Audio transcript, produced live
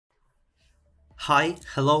Hi,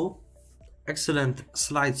 hello, Excellent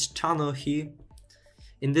Slides channel here.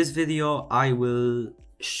 In this video I will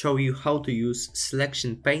show you how to use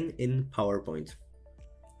Selection Pane in PowerPoint.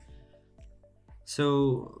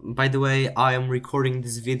 So, by the way, I am recording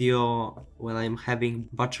this video when I'm having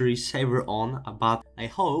battery saver on, but I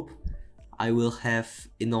hope I will have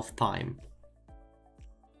enough time.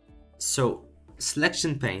 So,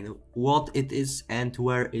 Selection Pane, what it is and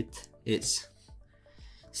where it is.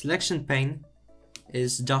 Selection Pane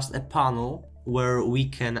is just a panel where we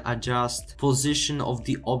can adjust position of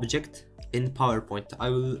the object in PowerPoint. I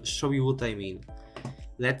will show you what I mean.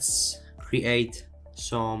 Let's create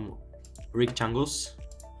some rectangles.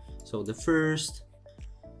 So the first,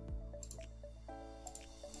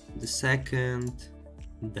 the second,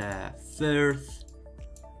 the third,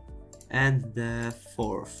 and the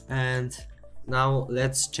fourth. And now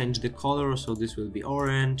let's change the color. So this will be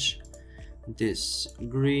orange, this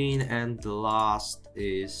green, and the last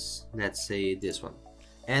is, let's say, this one.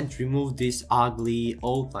 And remove this ugly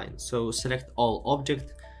outline. So select all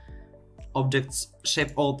objects,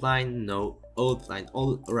 shape outline, no outline,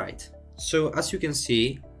 all right. So as you can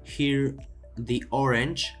see here, the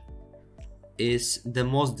orange is the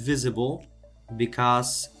most visible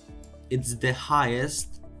because it's the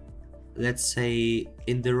highest, let's say,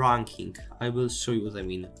 in the ranking. I will show you what I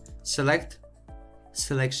mean. Select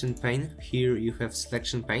Selection Pane. Here you have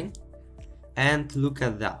Selection Pane, and look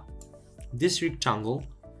at that. This rectangle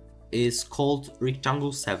is called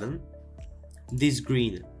rectangle 7, this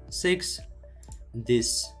green 6,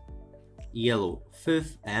 this yellow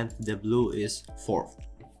 5th, and the blue is 4th.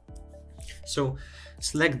 So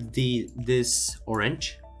select this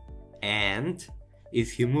orange, and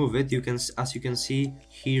if you move it, you can, as you can see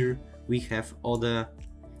here, we have other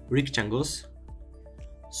rectangles.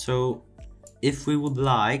 So if we would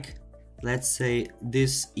like, let's say,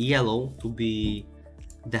 this yellow to be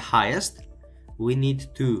the highest, we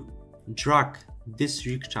need to drag this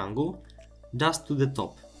rectangle just to the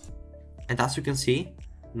top. And as you can see,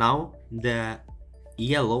 now the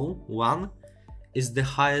yellow one is the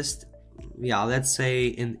highest, yeah, let's say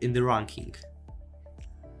in the ranking.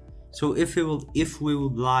 So if we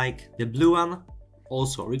would like the blue one,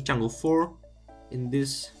 also rectangle 4 in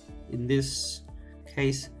this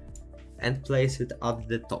case, and place it at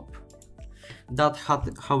the top. That's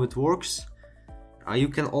how it works. You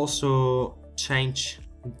can also change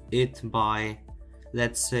it by,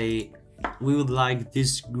 let's say, we would like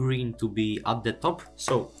this green to be at the top.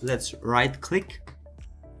 So let's right click,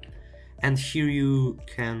 and here you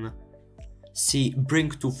can see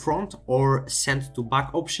bring to front or send to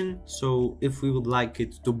back option. So if we would like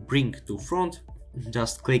it to bring to front,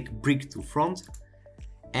 just click bring to front,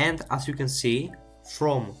 and as you can see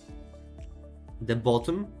from the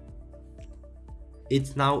bottom,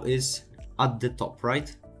 it now is at the top,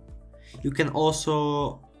 right? You can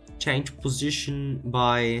also change position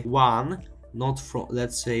by 1, not from,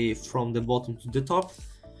 let's say, from the bottom to the top,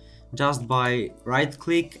 just by right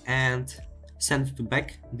click and send to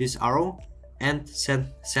back, this arrow, and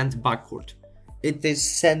send backward. It is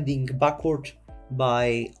sending backward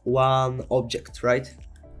by 1 object, right?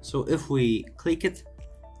 So if we click it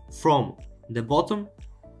from the bottom,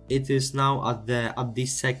 it is now at the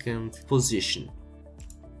second position.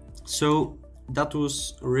 So that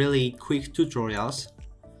was really quick tutorials.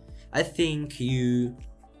 I think you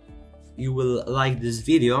will like this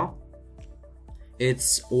video.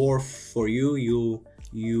 It's worth for you.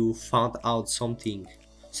 You found out something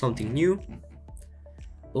new.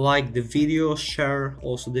 Like the video, share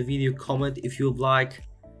also the video, comment if you'd like.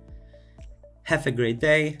 Have a great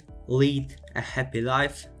day, lead a happy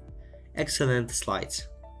life. Excellent slides.